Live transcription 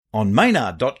on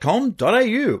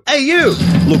maynard.com.au. AU!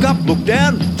 Look up, look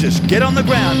down, just get on the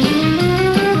ground.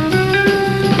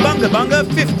 Bunga Bunga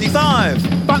 55.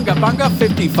 Bunga Bunga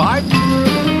 55.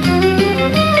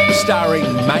 Starring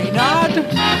Maynard.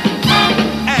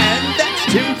 And that's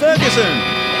Tim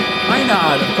Ferguson.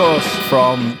 Maynard, of course,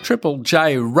 from Triple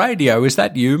J Radio. Is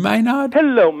that you, Maynard?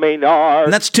 Hello, Maynard.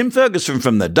 And that's Tim Ferguson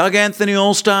from the Doug Anthony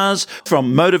All-Stars,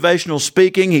 from motivational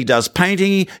speaking. He does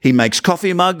painting. He makes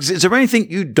coffee mugs. Is there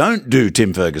anything you don't do,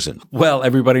 Tim Ferguson? Well,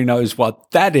 everybody knows what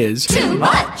that is. Too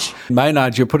much.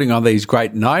 Maynard, you're putting on these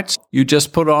great nights. You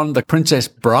just put on The Princess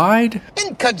Bride.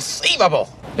 Inconceivable.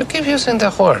 You keep using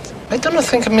the word. I do not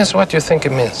think it means what you think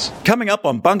it means. Coming up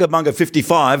on Bunga Bunga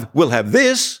 55, we'll have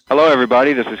this. Hello,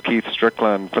 everybody. This is Keith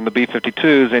Strickland from the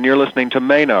B-52s, and you're listening to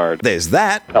Maynard. There's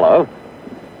that. Hello.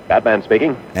 Batman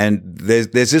speaking. And there's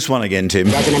this one again, Tim.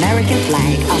 There's an American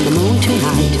flag on the moon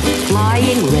tonight,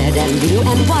 flying red and blue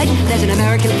and white. There's an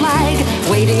American flag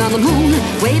waving on the moon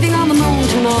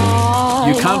tonight.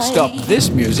 You can't stop this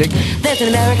music. There's an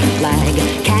American flag,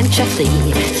 can't you see?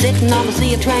 Sitting on the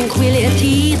sea of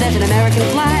tranquility. There's an American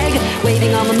flag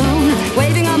waving on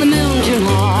the moon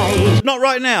tonight. Not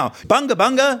right now. Bunga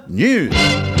Bunga News.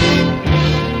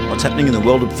 What's happening in the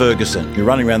world of Ferguson? You're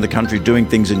running around the country doing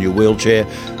things in your wheelchair,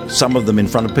 some of them in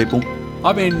front of people.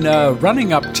 I've been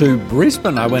running up to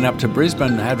Brisbane. I went up to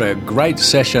Brisbane, had a great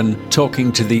session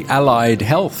talking to the allied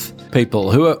health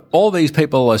people, who are all these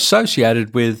people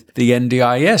associated with the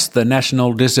NDIS, the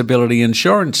National Disability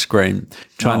Insurance Scheme,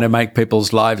 trying to make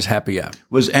people's lives happier.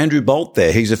 Was Andrew Bolt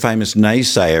there? He's a famous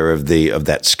naysayer of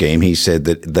that scheme. He said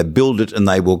that they build it and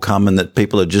they will come, and that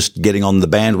people are just getting on the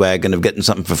bandwagon of getting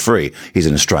something for free. He's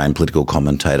an Australian political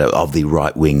commentator of the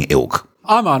right-wing ilk.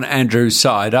 I'm on Andrew's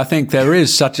side. I think there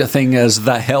is such a thing as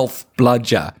the health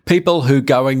bludger. People who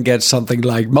go and get something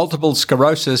like multiple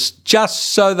sclerosis just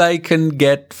so they can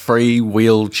get free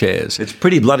wheelchairs. It's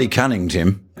pretty bloody cunning,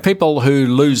 Tim. People who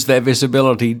lose their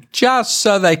visibility just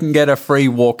so they can get a free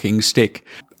walking stick.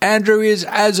 Andrew is,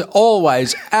 as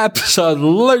always,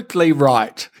 absolutely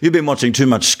right. You've been watching too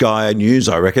much Sky News,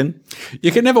 I reckon.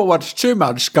 You can never watch too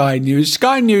much Sky News.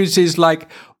 Sky News is like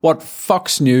what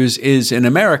Fox News is in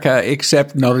America,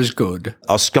 except not as good.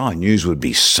 Our Sky News would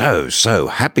be so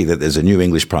happy that there's a new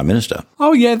English Prime Minister.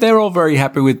 Oh, yeah, they're all very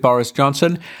happy with Boris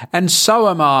Johnson, and so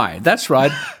am I. That's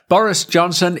right. Boris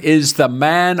Johnson is the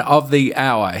man of the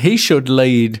hour. He should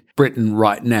lead Britain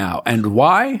right now. And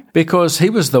why? Because he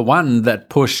was the one that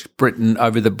pushed Britain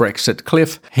over the Brexit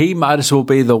cliff. He might as well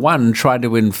be the one trying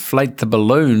to inflate the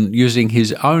balloon using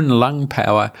his own lung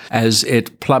power as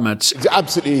it plummets. It's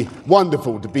absolutely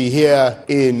wonderful to be here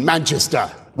in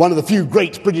Manchester, one of the few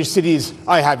great British cities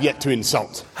I have yet to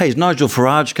insult. Hey, is Nigel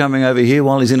Farage coming over here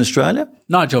while he's in Australia?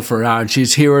 Nigel Farage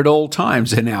is here at all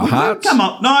times in our hearts. Come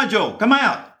on, Nigel, come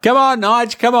out. Come on,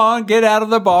 Nige, come on, get out of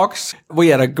the box. We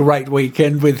had a great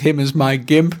weekend with him as my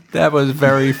gimp. That was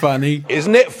very funny.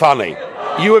 Isn't it funny?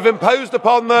 You have imposed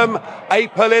upon them a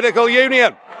political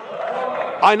union.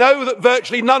 I know that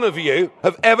virtually none of you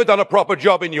have ever done a proper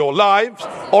job in your lives,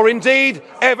 or indeed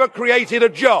ever created a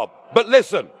job. But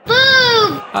listen.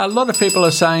 A lot of people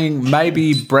are saying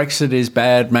maybe Brexit is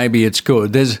bad, maybe it's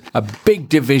good. There's a big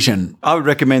division. I would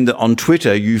recommend that on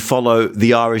Twitter you follow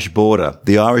the Irish Border.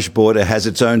 The Irish Border has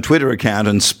its own Twitter account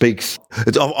and speaks.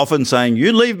 It's often saying,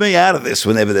 you leave me out of this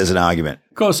whenever there's an argument.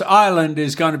 Of course, Ireland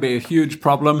is going to be a huge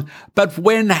problem, but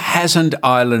when hasn't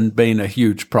Ireland been a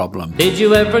huge problem? Did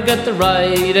you ever get the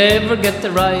ride, ever get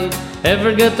the ride,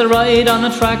 ever get the ride on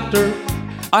a tractor?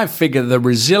 I figure the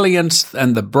resilience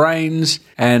and the brains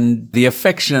and the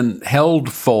affection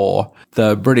held for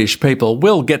the British people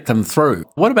will get them through.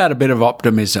 What about a bit of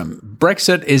optimism?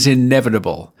 Brexit is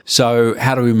inevitable. So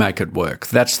how do we make it work?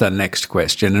 That's the next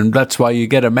question. And that's why you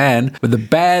get a man with a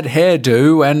bad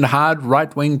hairdo and hard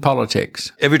right-wing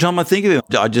politics. Every time I think of him,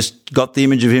 I just got the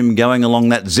image of him going along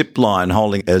that zip line,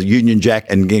 holding a Union Jack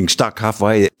and getting stuck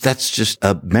halfway. That's just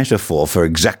a metaphor for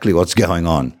exactly what's going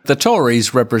on. The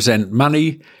Tories represent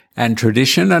money and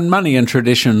tradition, and money and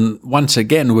tradition once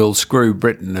again will screw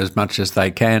Britain as much as they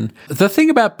can. The thing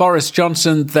about Boris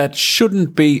Johnson that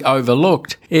shouldn't be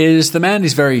overlooked is the man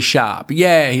is very sharp.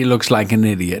 Yeah, he looks like an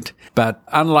idiot. But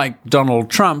unlike Donald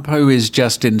Trump, who is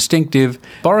just instinctive,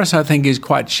 Boris, I think, is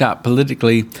quite sharp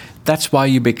politically. That's why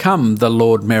you become the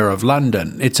Lord Mayor of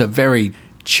London. It's a very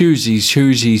choosy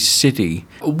city.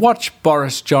 Watch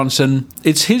Boris Johnson.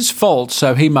 It's his fault,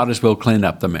 so he might as well clean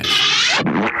up the mess.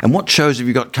 And what shows have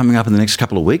you got coming up in the next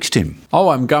couple of weeks, Tim? Oh,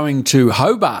 I'm going to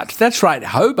Hobart. That's right,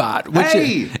 Hobart.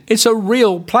 It's a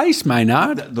real place,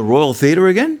 Maynard. The Royal Theatre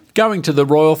again? Going to the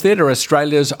Royal Theatre,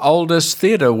 Australia's oldest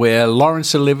theatre, where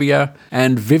Laurence Olivier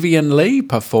and Vivian Leigh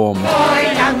performed.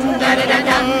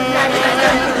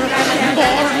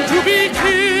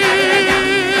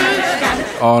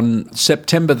 On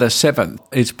September the 7th.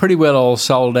 It's pretty well all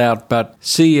sold out, but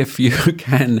see if you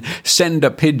can send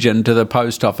a pigeon to the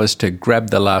post office to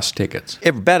grab the last tickets.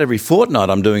 About every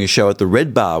fortnight I'm doing a show at the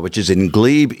Red Bar, which is in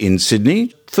Glebe in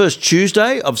Sydney. First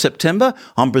Tuesday of September,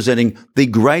 I'm presenting the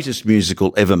greatest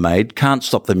musical ever made, Can't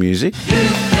Stop the Music.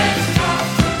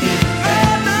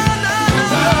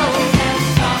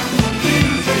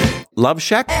 Love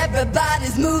Shack.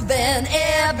 Everybody's moving,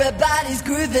 everybody's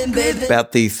grooving, baby.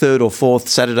 About the 3rd or 4th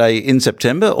Saturday in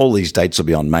September. All these dates will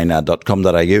be on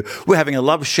maynard.com.au. We're having a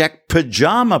Love Shack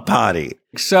pajama party.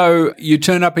 So you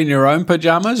turn up in your own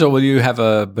pajamas, or will you have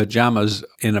pajamas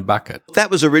in a bucket?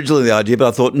 That was originally the idea, but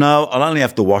I thought, no, I'll only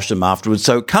have to wash them afterwards.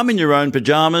 So come in your own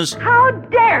pajamas. How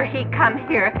dare he come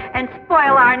here and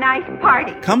spoil our nice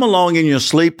party? Come along in your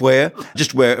sleepwear.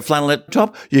 Just wear a flannelette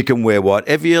top. You can wear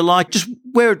whatever you like. Just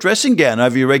wear a dressing gown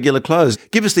over your regular clothes.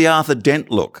 Give us the Arthur Dent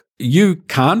look. You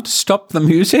can't stop the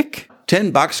music?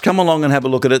 $10. Come along and have a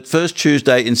look at it. First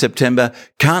Tuesday in September.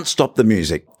 Can't stop the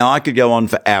music. Now, I could go on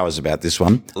for hours about this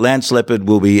one. Lance Leopard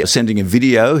will be sending a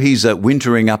video. He's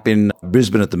wintering up in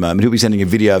Brisbane at the moment. He'll be sending a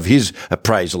video of his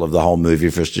appraisal of the whole movie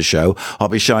for us to show. I'll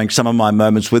be showing some of my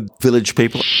moments with Village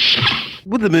People.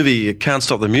 With the movie Can't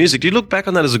Stop the Music, do you look back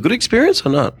on that as a good experience or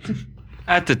not?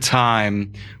 At the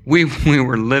time, we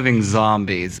were living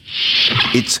zombies.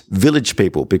 It's Village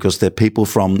People because they're people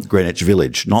from Greenwich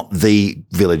Village, not the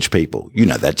Village People. You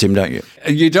know that, Tim, don't you?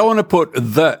 You don't want to put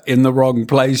the in the wrong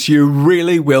place. You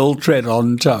really will tread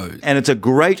on toes. And it's a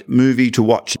great movie to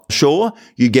watch. Sure,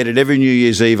 you get it every New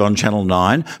Year's Eve on Channel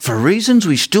 9. For reasons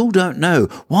we still don't know,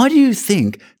 why do you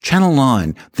think Channel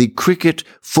 9, the cricket,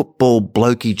 football,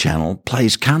 blokey channel,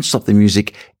 plays Can't Stop the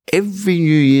Music every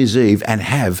New Year's Eve and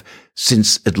have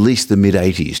since at least the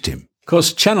mid-80s, Tim? Of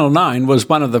course, Channel 9 was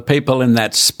one of the people in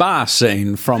that spa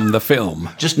scene from the film.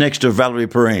 Just next to Valerie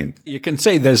Perrine. You can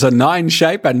see there's a 9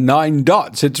 shape and 9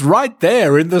 dots. It's right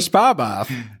there in the spa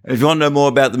bath. If you want to know more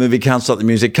about the movie Can't Stop the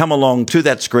Music, come along to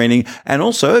that screening. And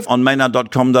also on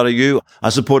maynard.com.au, I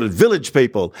supported Village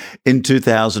People in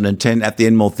 2010 at the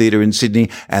Enmore Theatre in Sydney.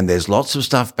 And there's lots of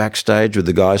stuff backstage with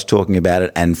the guys talking about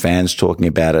it and fans talking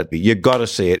about it. You got to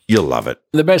see it. You'll love it.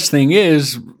 The best thing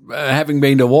is, having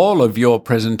been to all of your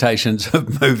presentations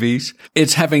of movies,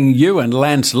 it's having you and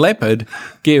Lance Leopard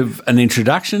give an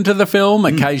introduction to the film,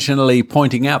 occasionally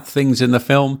pointing out things in the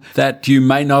film that you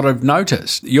may not have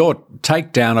noticed. Your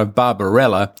takedown of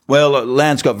Barbarella. Well,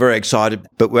 Lance got very excited,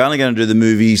 but we're only going to do the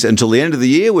movies until the end of the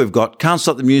year. We've got Can't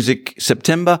Stop the Music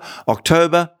September,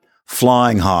 October,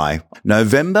 Flying High.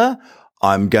 November,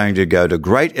 I'm going to go to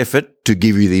great effort to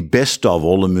give you the best of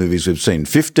all the movies we've seen.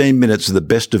 15 minutes of the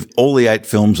best of all the 8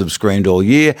 films we've screened all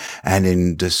year. And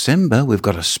in December, we've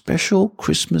got a special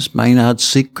Christmas Maynard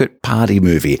secret party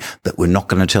movie that we're not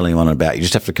going to tell anyone about. You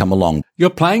just have to come along. You're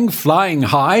playing Flying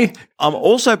High? I'm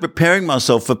also preparing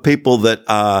myself for people that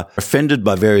are offended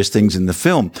by various things in the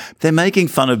film. They're making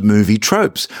fun of movie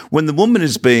tropes. When the woman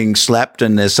is being slapped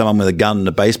and there's someone with a gun and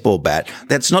a baseball bat,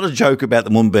 that's not a joke about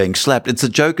the woman being slapped. It's a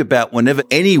joke about whenever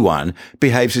anyone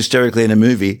behaves hysterically in a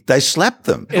movie, they slap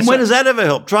them. And when does that ever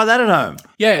help? Try that at home.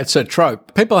 Yeah, it's a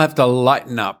trope. People have to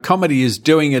lighten up. Comedy is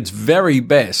doing its very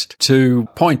best to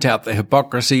point out the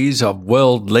hypocrisies of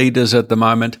world leaders at the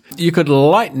moment. You could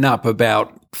lighten up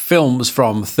about films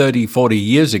from 30, 40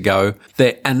 years ago.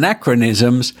 They're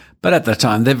anachronisms, but at the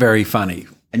time they're very funny.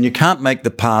 And you can't make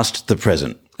the past the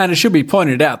present. And it should be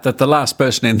pointed out that the last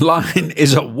person in line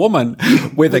is a woman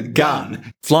with a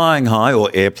gun. Flying High, or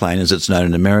Airplane as it's known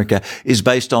in America, is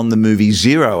based on the movie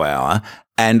 0 Hour,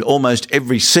 and almost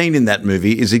every scene in that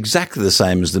movie is exactly the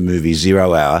same as the movie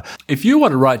 0 Hour. If you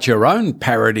want to write your own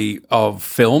parody of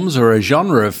films or a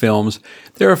genre of films,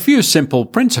 there are a few simple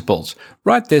principles.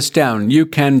 Write this down. You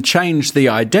can change the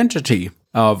identity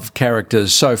of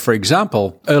characters. So, for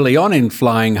example, early on in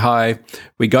Flying High,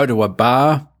 we go to a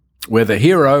bar where the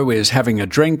hero is having a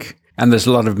drink and there's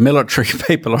a lot of military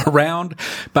people around,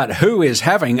 but who is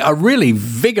having a really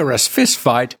vigorous fist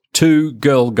fight? 2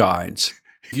 girl guides.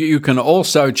 You can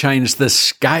also change the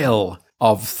scale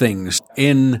of things.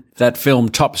 In that film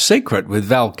Top Secret with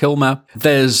Val Kilmer,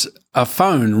 there's a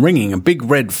phone ringing, a big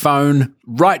red phone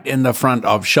right in the front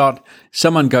of shot.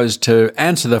 Someone goes to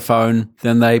answer the phone,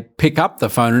 then they pick up the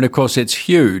phone, and of course it's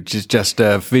huge. It's just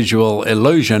a visual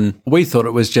illusion. We thought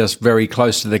it was just very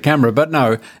close to the camera, but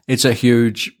no, it's a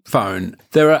huge phone.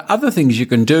 There are other things you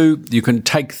can do. You can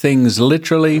take things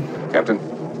literally. Captain,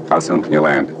 how soon can you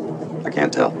land? I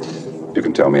can't tell. You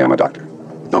can tell me, I'm a doctor.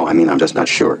 No, I mean, I'm just not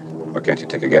sure. Or can't you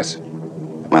take a guess?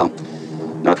 Well,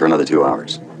 not for another 2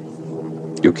 hours.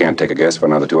 You can't take a guess for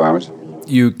another 2 hours?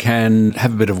 You can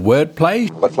have a bit of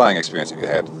wordplay. What flying experience have you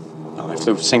had? Oh, I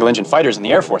flew single-engine fighters in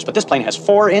the Air Force, but this plane has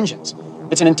 4 engines.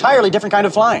 It's an entirely different kind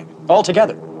of flying,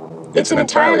 altogether. It's an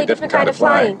entirely different kind of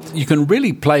flying. You can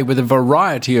really play with a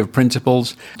variety of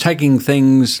principles, taking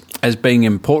things as being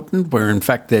important where in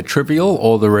fact they're trivial,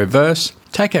 or the reverse.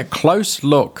 Take a close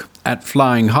look at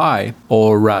Flying High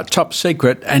or Top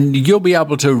Secret, and you'll be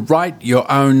able to write your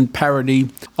own parody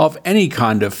of any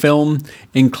kind of film,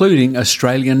 including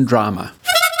Australian drama.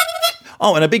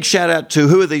 Oh, and a big shout out to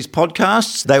Who Are These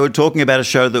Podcasts? They were talking about a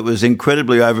show that was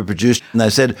incredibly overproduced, and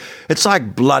they said, it's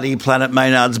like bloody Planet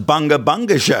Maynard's Bunga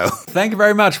Bunga show. Thank you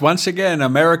very much. Once again,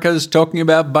 America's talking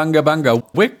about Bunga Bunga.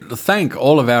 We thank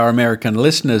all of our American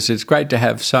listeners. It's great to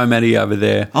have so many over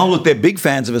there. Oh, look, they're big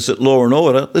fans of us at Law and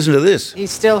Order. Listen to this. He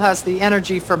still has the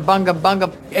energy for Bunga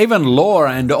Bunga. Even Law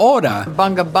and Order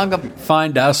Bunga Bunga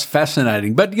find us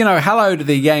fascinating. But, you know, hello to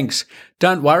the Yanks.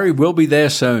 Don't worry, we'll be there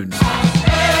soon.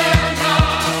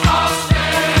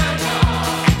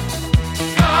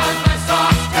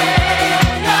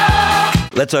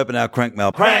 Let's open our crank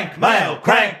mail. Crank mail,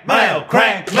 crank mail,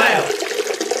 crank mail.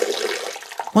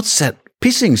 What's that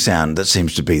pissing sound that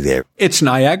seems to be there? It's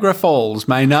Niagara Falls,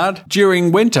 Maynard.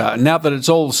 During winter, now that it's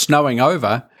all snowing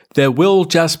over, there will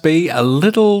just be a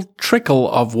little trickle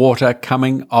of water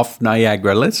coming off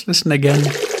Niagara. Let's listen again.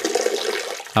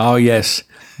 Oh, yes.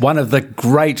 One of the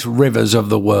great rivers of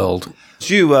the world.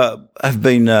 You have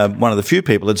been one of the few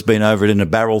people that's been over it in a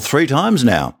barrel 3 times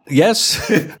now. Yes.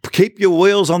 Keep your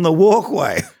wheels on the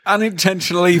walkway.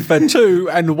 Unintentionally for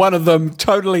 2, and one of them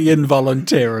totally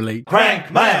involuntarily.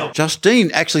 Crank mail.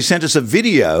 Justine actually sent us a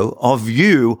video of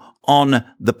you on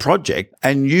the project,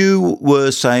 and you were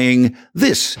saying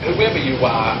this. Whoever you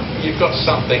are, you've got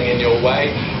something in your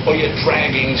way, or you're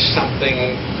dragging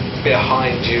something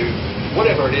behind you.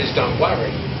 Whatever it is, don't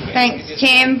worry. Thanks,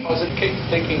 Tim. Keep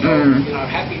thinking of,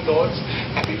 happy thoughts,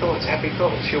 happy thoughts, happy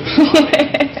thoughts. You'll be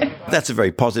fine. That's a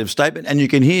very positive statement. And you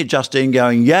can hear Justine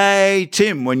going, yay,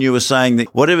 Tim, when you were saying that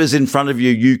whatever's in front of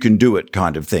you, you can do it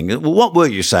kind of thing. Well, what were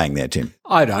you saying there, Tim?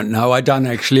 I don't know. I don't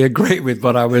actually agree with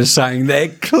what I was saying there.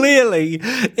 Clearly,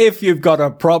 if you've got a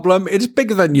problem, it's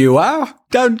bigger than you are.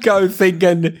 Don't go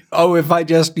thinking, oh, if I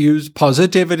just use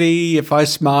positivity, if I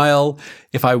smile,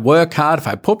 if I work hard, if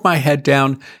I put my head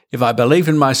down, if I believe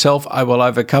in myself, I will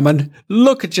overcome it.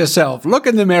 Look at yourself. Look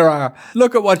in the mirror.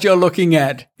 Look at what you're looking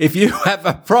at. If you have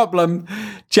a problem,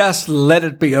 just let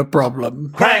it be a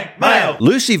problem. Crank mail.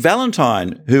 Lucy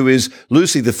Valentine, who is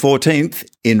Lucy the 14th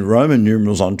in Roman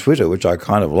numerals on Twitter, which I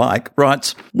kind of like,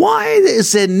 writes, why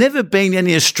has there never been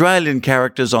any Australian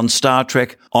characters on Star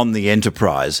Trek on the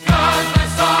Enterprise?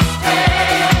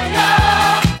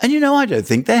 And you know, I don't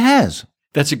think there has.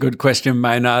 That's a good question,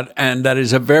 Maynard, and that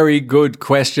is a very good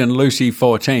question, Lucy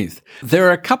 14th. There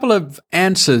are a couple of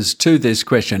answers to this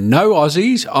question. No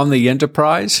Aussies on the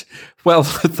Enterprise? Well,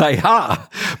 they are,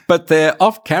 but they're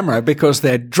off camera because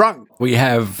they're drunk. We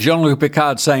have Jean-Luc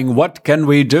Picard saying, what can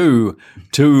we do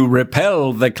to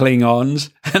repel the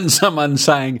Klingons? And someone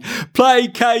saying, play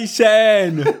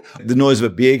K-San. The noise of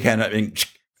a beer can opening.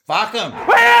 Fuck them.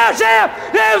 Yeah,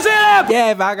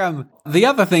 fuck them. The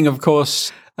other thing, of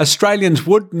course, Australians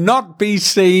would not be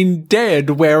seen dead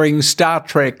wearing Star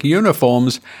Trek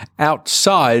uniforms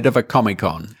outside of a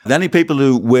Comic-Con. The only people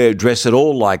who wear dress at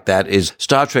all like that is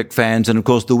Star Trek fans and, of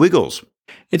course, the Wiggles.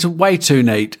 It's way too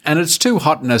neat, and it's too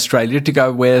hot in Australia to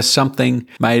go wear something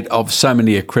made of so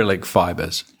many acrylic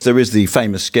fibres. There is the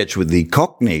famous sketch with the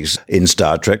Cockneys in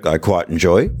Star Trek I quite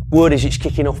enjoy. Word is it's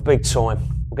kicking off big time.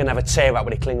 We're going to have a tear up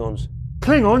with the Klingons.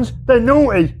 Klingons? They're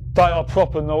naughty. They are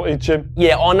proper naughty, Jim.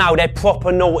 Yeah, I know, they're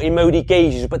proper naughty, moody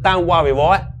geezers, but don't worry,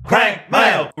 right? Crank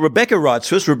mail. Rebecca writes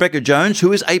to us, Rebecca Jones,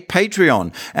 who is a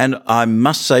Patreon. And I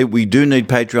must say, we do need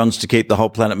Patreons to keep the whole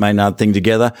Planet Maynard thing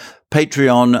together.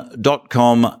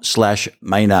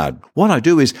 Patreon.com/Maynard. What I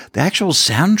do is the actual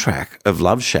soundtrack of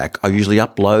Love Shack, I usually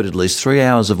upload at least 3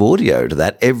 hours of audio to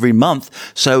that every month.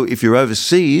 So if you're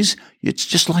overseas, it's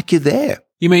just like you're there.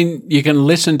 You mean you can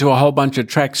listen to a whole bunch of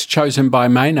tracks chosen by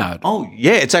Maynard? Oh,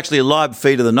 yeah. It's actually a live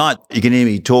feed of the night. You can hear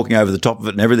me talking over the top of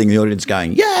it and everything. The audience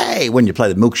going, yay, when you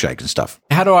play the milkshake and stuff.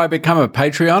 How do I become a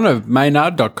Patreon of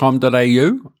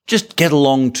Maynard.com.au? just get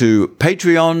along to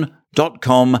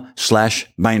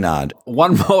patreon.com/Maynard.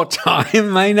 One more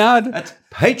time, Maynard. That's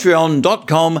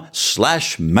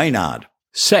patreon.com/Maynard.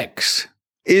 Sex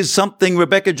is something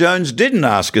Rebecca Jones didn't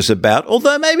ask us about,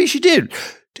 although maybe she did.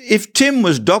 If Tim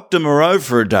was Dr. Moreau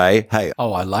for a day, hey.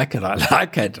 Oh, I like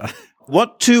it.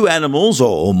 What two animals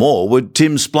or more would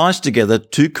Tim splice together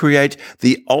to create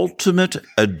the ultimate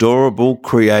adorable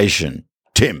creation?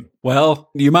 Tim. Well,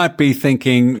 you might be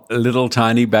thinking little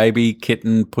tiny baby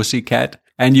kitten pussycat,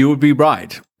 and you would be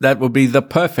right. That would be the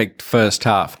perfect first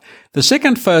half. The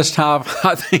second first half,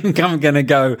 I think I'm going to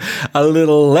go a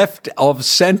little left of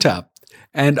centre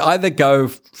and either go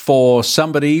for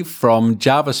somebody from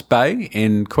Jervis Bay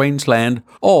in Queensland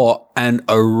or an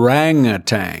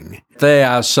orangutan. They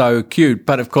are so cute.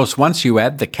 But of course, once you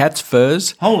add the cat's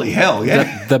furs, holy hell,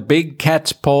 yeah, the big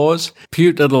cat's paws,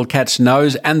 cute little cat's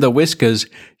nose and the whiskers,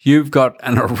 you've got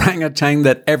an orangutan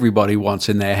that everybody wants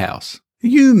in their house.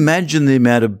 Can you imagine the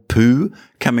amount of poo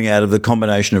coming out of the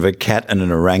combination of a cat and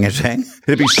an orangutan?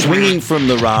 It'd be swinging from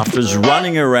the rafters,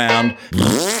 running around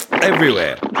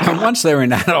everywhere. And once they're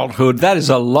in adulthood, that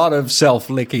is a lot of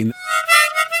self-licking.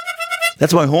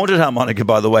 That's my haunted harmonica,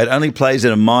 by the way. It only plays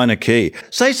in a minor key.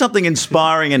 Say something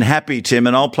inspiring and happy, Tim,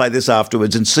 and I'll play this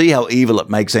afterwards and see how evil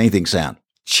it makes anything sound.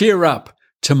 Cheer up.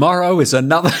 Tomorrow is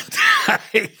another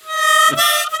day.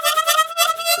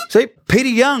 See, Peter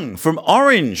Young from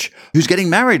Orange, who's getting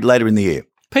married later in the year.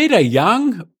 Peter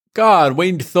Young? God,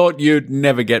 we thought you'd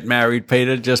never get married,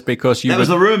 Peter, just because That was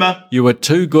the rumour. You were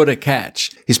too good a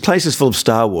catch. His place is full of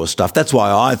Star Wars stuff. That's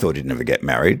why I thought he'd never get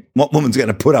married. What woman's going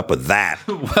to put up with that?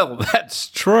 Well, that's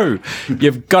true.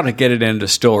 You've got to get it into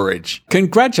storage.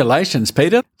 Congratulations,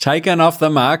 Peter. Taken off the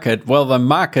market. Well, the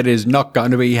market is not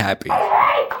going to be happy.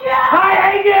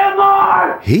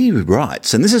 He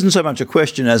writes, and this isn't so much a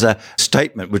question as a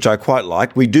statement, which I quite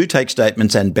like. We do take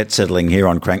statements and bet settling here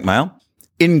on Crankmail.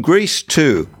 In Grease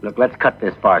 2. Look, let's cut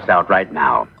this farce out right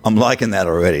now. I'm liking that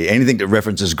already. Anything that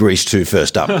references Grease 2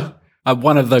 first up.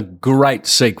 One of the great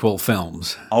sequel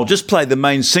films. I'll just play the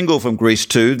main single from Grease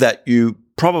 2 that you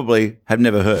probably have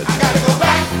never heard.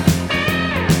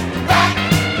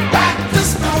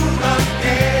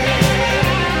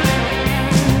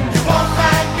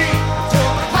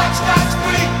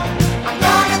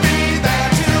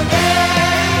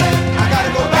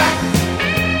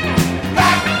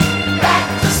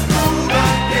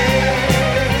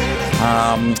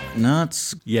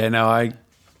 Nuts. Yeah, no, I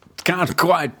can't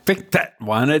quite pick that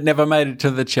one. It never made it to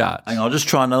the chart. Hang on, I'll just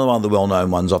try another one of the well-known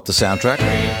ones off the soundtrack.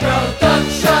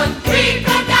 Reproduction,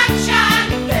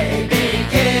 baby,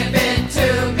 give it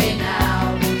to me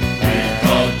now.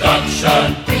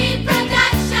 Reproduction.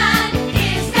 Reproduction,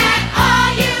 is that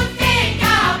all you think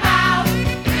about?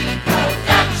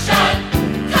 Reproduction,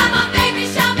 come on, baby,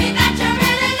 show me that you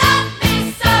really love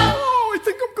me so. Oh, I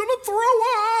think I'm gonna throw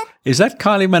up. Is that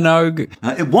Kylie Minogue?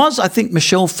 It was, I think,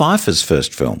 Michelle Pfeiffer's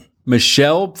first film.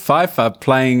 Michelle Pfeiffer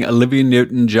playing Olivia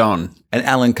Newton-John. And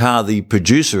Alan Carr, the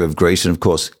producer of Grease, and of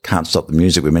course, Can't Stop the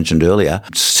Music we mentioned earlier,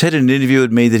 said in an interview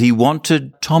with me that he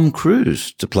wanted Tom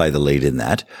Cruise to play the lead in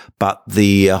that, but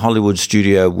the Hollywood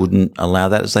studio wouldn't allow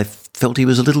that as they felt he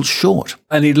was a little short.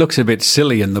 And he looks a bit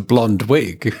silly in the blonde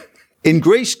wig. In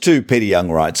Grease 2, Peter Young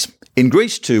writes, in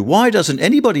Grease 2, why doesn't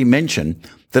anybody mention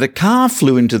that a car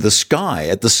flew into the sky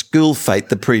at the school fete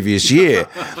the previous year?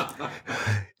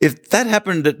 If that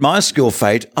happened at my school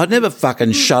fete, I'd never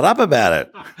fucking shut up about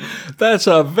it. That's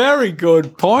a very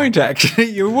good point,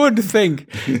 actually. You would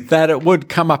think that it would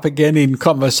come up again in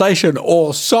conversation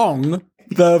or song.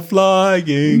 The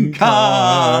flying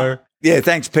car. Yeah,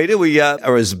 thanks, Peter. We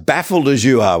are as baffled as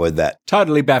you are with that.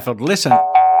 Totally baffled. Listen.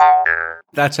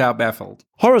 That's how baffled.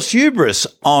 Horace Hubris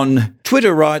on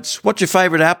Twitter writes, what's your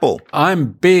favourite apple?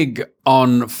 I'm big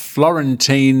on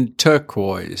Florentine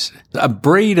turquoise, a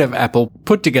breed of apple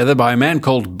put together by a man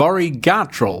called Borri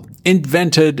Gartrell,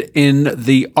 invented in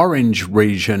the Orange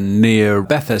region near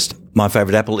Bathurst. My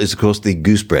favourite apple is, of course, the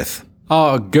goose breath.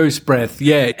 Oh, goose breath.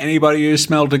 Yeah, anybody who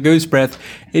smelled a goose breath,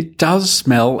 it does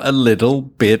smell a little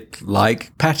bit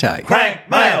like pate. Crank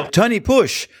mail. Tony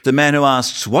Push, the man who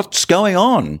asks, what's going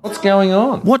on? What's going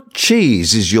on? What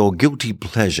cheese is your guilty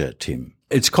pleasure, Tim?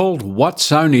 It's called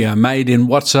Watsonia, made in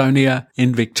Watsonia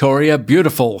in Victoria.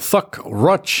 Beautiful, thick,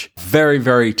 rich, very,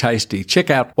 very tasty. Check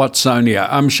out Watsonia.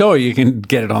 I'm sure you can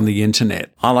get it on the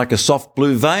internet. I like a soft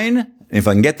blue vein. If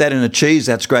I can get that in a cheese,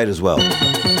 that's great as well.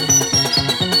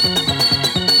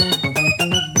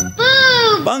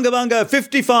 Bunga Bunga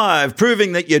 55,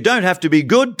 proving that you don't have to be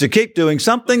good to keep doing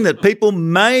something that people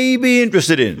may be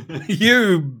interested in.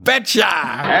 You betcha!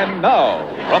 And now,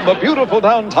 from the beautiful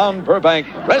downtown Burbank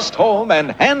Rest Home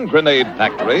and Hand Grenade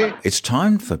Factory, It's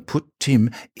time for Put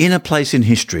Tim in a place in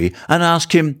history and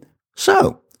ask him,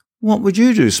 so, what would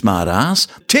you do, smart ass?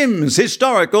 Tim's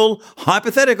historical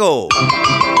hypothetical.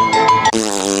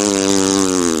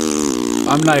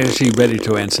 I'm not actually ready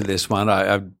to answer this one.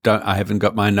 I haven't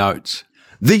got my notes.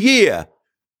 The year.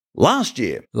 Last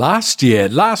year. Last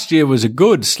year was a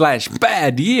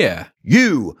good/bad year.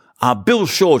 You are Bill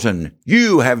Shorten.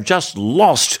 You have just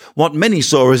lost what many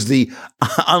saw as the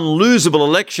unlosable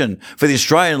election for the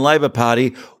Australian Labor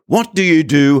Party. What do you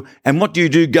do, and what do you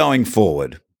do going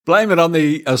forward? Blame it on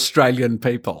the Australian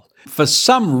people. For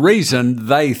some reason,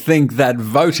 they think that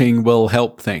voting will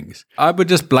help things. I would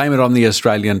just blame it on the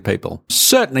Australian people.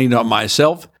 Certainly not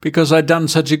myself, because I'd done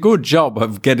such a good job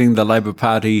of getting the Labor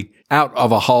Party out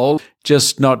of a hole,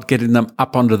 just not getting them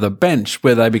up onto the bench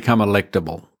where they become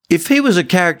electable. If he was a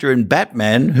character in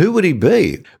Batman, who would he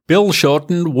be? Bill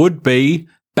Shorten would be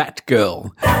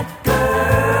Batgirl.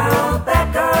 Batgirl.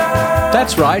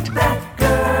 That's right.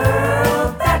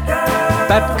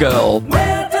 Batgirl.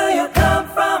 Where do you come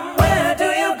from? Where do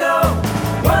you go?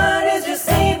 What is your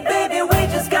scene, baby? We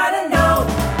just gotta know.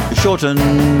 Shorten.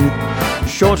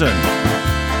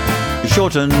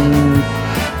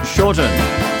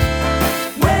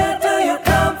 Where do you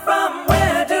come from?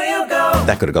 Where do you go?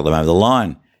 That could have got them over the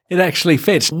line. It actually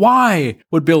fits. Why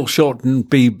would Bill Shorten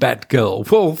be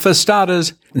Batgirl? Well, for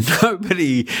starters,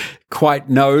 nobody quite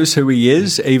knows who he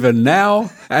is, even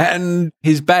now, and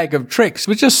his bag of tricks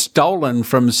was just stolen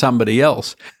from somebody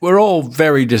else. We're all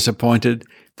very disappointed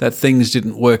that things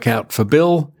didn't work out for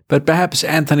Bill, but perhaps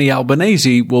Anthony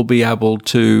Albanese will be able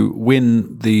to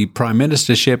win the prime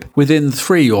ministership within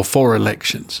 3 or 4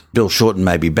 elections. Bill Shorten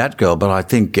may be Batgirl, but I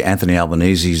think Anthony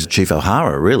Albanese's Chief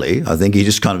O'Hara, really. I think he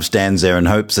just kind of stands there and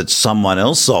hopes that someone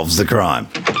else solves the crime.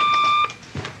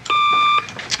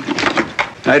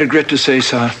 I regret to say,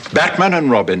 sir, Batman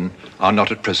and Robin are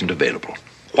not at present available.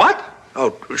 What?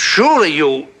 Oh, surely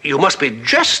you must be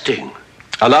jesting.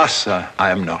 Alas, sir, I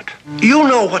am not. You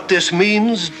know what this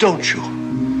means, don't you?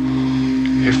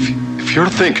 If you're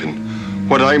thinking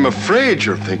what I'm afraid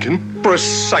you're thinking...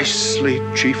 Precisely,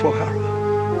 Chief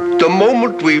O'Hara. The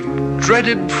moment we've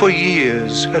dreaded for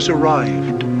years has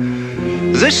arrived.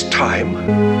 This time,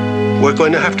 we're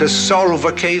going to have to solve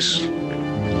a case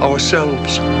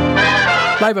ourselves.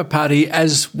 Labor Party,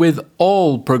 as with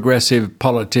all progressive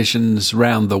politicians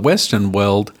around the Western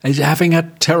world, is having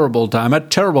a terrible time.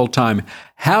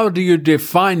 How do you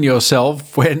define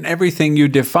yourself when everything you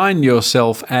define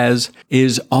yourself as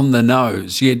is on the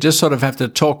nose? You just sort of have to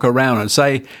talk around and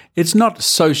say, it's not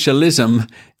socialism,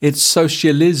 it's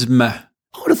socialism.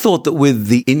 I would have thought that with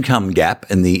the income gap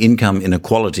and the income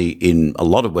inequality in a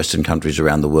lot of Western countries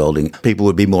around the world, people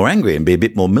would be more angry and be a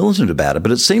bit more militant about it.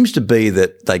 But it seems to be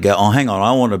that they go, oh, hang on,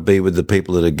 I want to be with the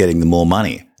people that are getting the more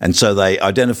money. And so they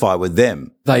identify with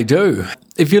them. They do.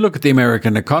 If you look at the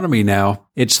American economy now,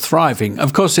 it's thriving.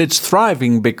 Of course, it's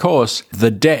thriving because the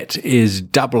debt is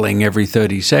doubling every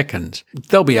 30 seconds.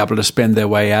 They'll be able to spend their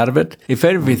way out of it. If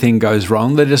everything goes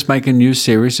wrong, they just make a new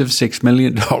series of $6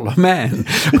 Million Man,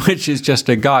 which is just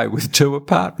a guy with 2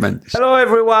 apartments. Hello,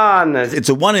 everyone. It's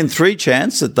a 1 in 3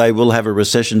 chance that they will have a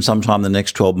recession sometime in the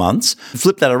next 12 months.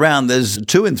 Flip that around, there's a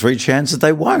 2 in 3 chance that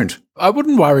they won't. I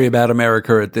wouldn't worry about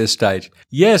America at this stage.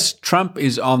 Yes, Trump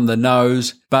is on the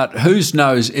nose, but whose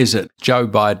nose is it? Joe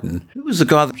Biden. Who was the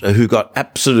guy who got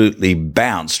absolutely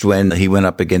bounced when he went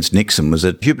up against Nixon? Was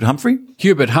it Hubert Humphrey?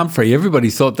 Hubert Humphrey. Everybody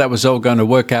thought that was all going to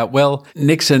work out well.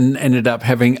 Nixon ended up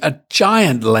having a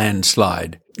giant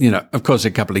landslide. You know, of course, a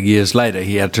couple of years later,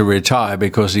 he had to retire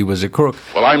because he was a crook.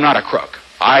 Well, I'm not a crook.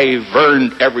 I've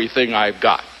earned everything I've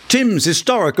got. Tim's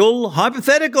historical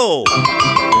hypothetical.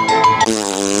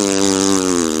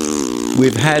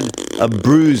 We've had a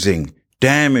bruising,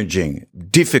 damaging,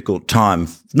 difficult time,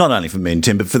 not only for me and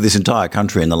Tim, but for this entire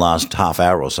country in the last half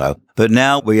hour or so. But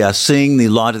now we are seeing the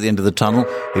light at the end of the tunnel.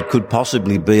 It could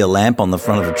possibly be a lamp on the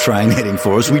front of a train heading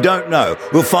for us. We don't know.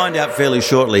 We'll find out fairly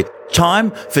shortly.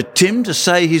 Time for Tim to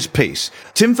say his piece.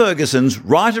 Tim Ferguson's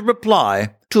right of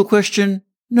reply to a question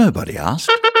nobody asked.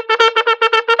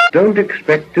 Don't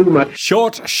expect too much.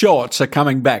 Short shorts are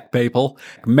coming back, people.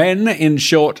 Men in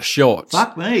short shorts.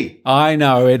 Fuck me. I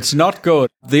know, it's not good.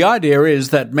 The idea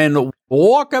is that men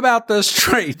walk about the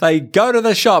street. They go to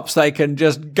the shops. They can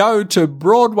just go to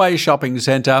Broadway Shopping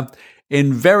Centre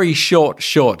in very short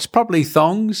shorts, probably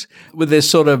thongs, with this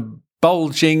sort of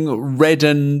bulging,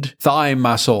 reddened thigh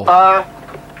muscle.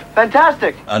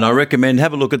 Fantastic. And I recommend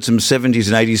have a look at some 70s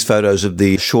and 80s photos of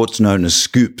the shorts known as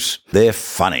scoops. They're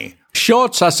funny.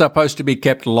 Shorts are supposed to be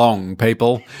kept long,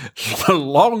 people.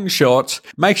 Long shorts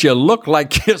makes you look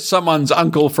like you're someone's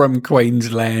uncle from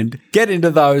Queensland. Get into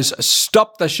those.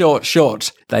 Stop the short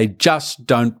shorts. They just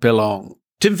don't belong.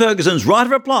 Tim Ferguson's right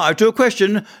reply to a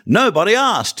question nobody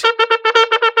asked.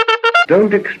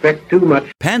 Don't expect too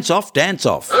much. Pants off, dance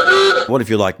off. What if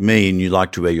you're like me and you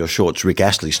like to wear your shorts Rick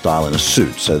Astley style in a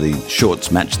suit, so the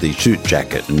shorts match the suit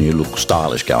jacket and you look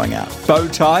stylish going out? Bow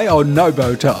tie or no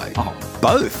bow tie? Oh,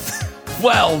 both.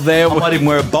 Well, there I might even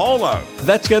wear a bolo.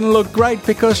 That's going to look great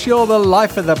because you're the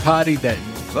life of the party then.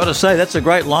 Got to say, that's a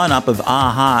great lineup of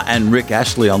Aha and Rick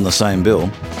Astley on the same bill.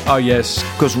 Oh, yes.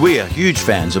 Because we are huge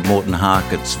fans of Morton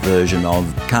Harkett's version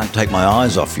of Can't Take My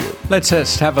Eyes Off You. Let's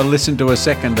just have a listen to a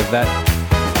second of that.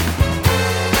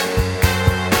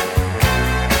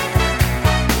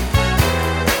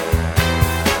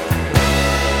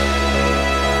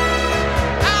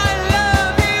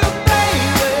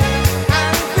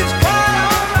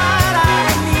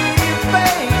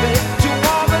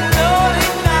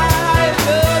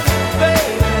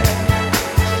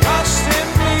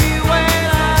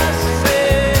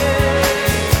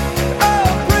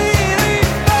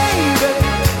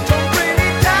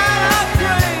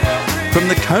 From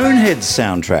the Coneheads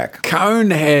soundtrack.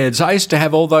 Coneheads. I used to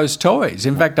have all those toys.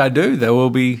 In fact, I do. There will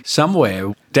be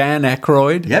somewhere. Dan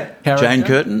Aykroyd. Yep. character. Jane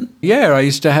Curtin. Yeah, I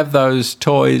used to have those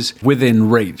toys within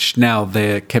reach. Now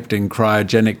they're kept in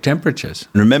cryogenic temperatures.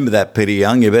 Remember that, Peter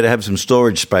Young. You better have some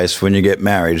storage space when you get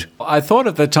married. I thought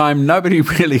at the time nobody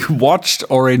really watched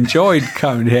or enjoyed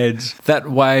Coneheads. That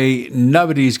way,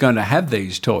 nobody's going to have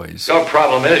these toys. Your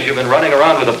problem is you've been running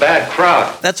around with a bad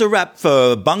crowd. That's a wrap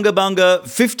for Bunga Bunga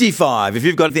 55. If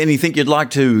you've got anything you'd like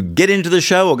to get into the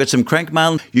show or get some crank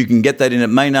mail, you can get that in at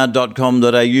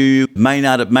maynard.com.au,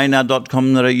 maynard at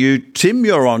maynard.com.au. Tim,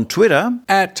 you're on Twitter.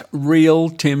 At Real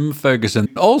Tim Ferguson.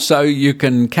 Also, you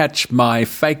can catch my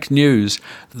fake news,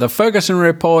 The Ferguson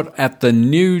Report, at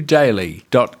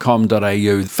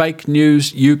thenewdaily.com.au. Fake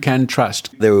news you can trust.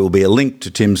 There will be a link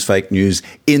to Tim's fake news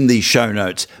in the show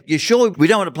notes. You sure we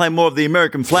don't want to play more of the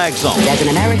American flag song? There's an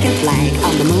American flag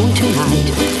on the moon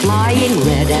tonight, flying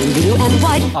red and blue and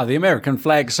white. Oh, the American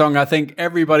flag song, I think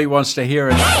everybody wants to hear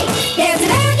it. Hey, there's an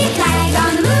American flag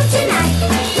on the moon tonight,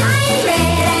 flying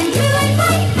red and blue and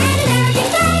white. An American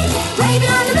flag waving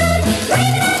on the moon,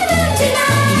 waving on the moon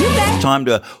tonight. You bet. Time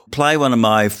to play one of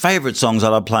my favourite songs I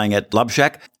love playing at Love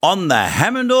Shack on the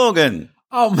Hammond organ.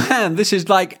 Oh man, this is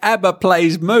like ABBA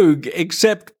plays Moog,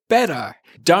 except better.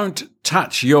 Don't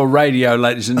touch your radio,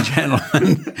 ladies and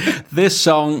gentlemen. This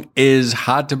song is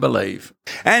hard to believe.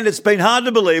 And it's been hard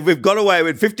to believe we've got away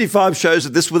with 55 shows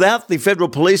of this without the federal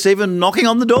police even knocking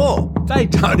on the door. They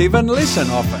don't even listen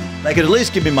often. They could at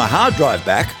least give me my hard drive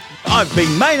back. I've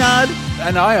been Maynard.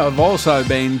 And I have also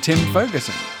been Tim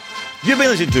Ferguson. You've been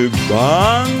listening to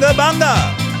Bunga Bunga.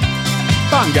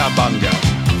 Bunga Bunga.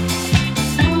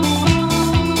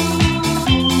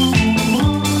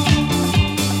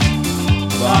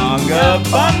 Bunga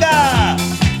Bunga!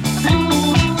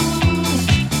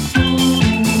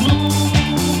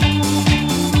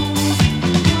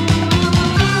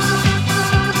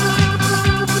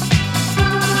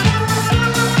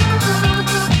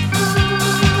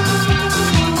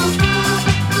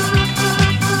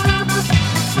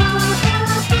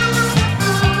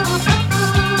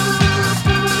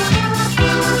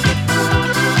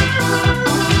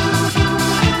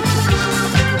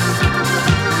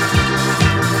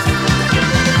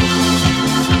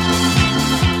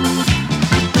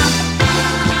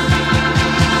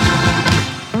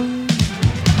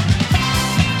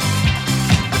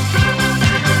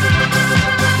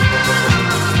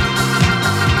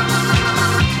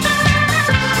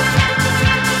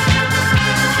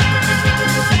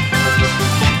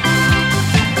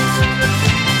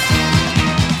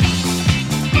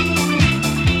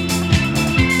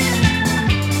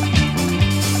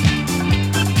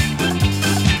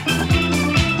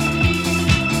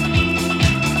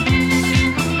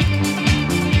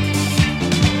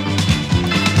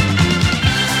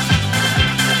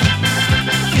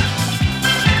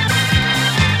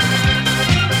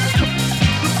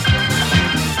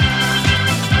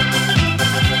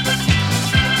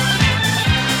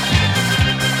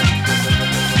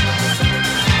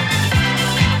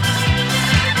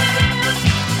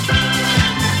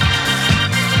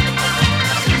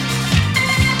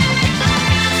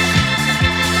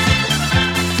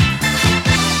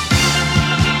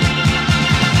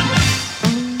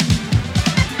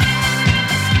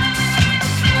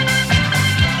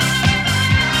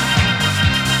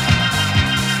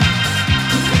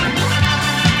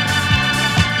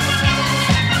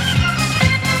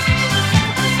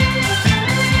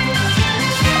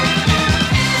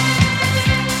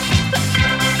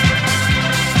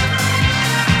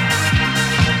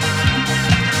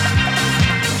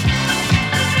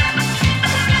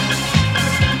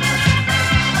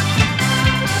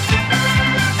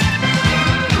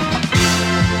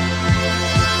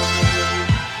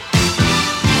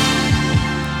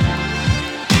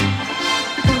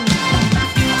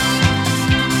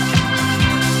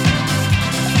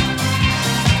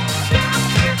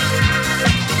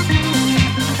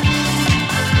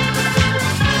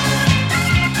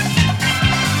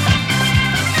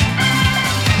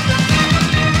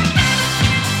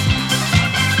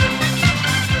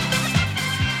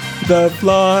 The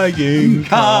flying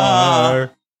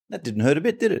car. That didn't hurt a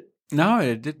bit, did it? No,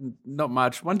 it didn't. Not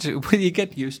much. Once you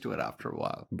get used to it after a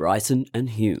while. Bryson and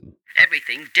Hume.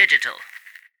 Everything digital.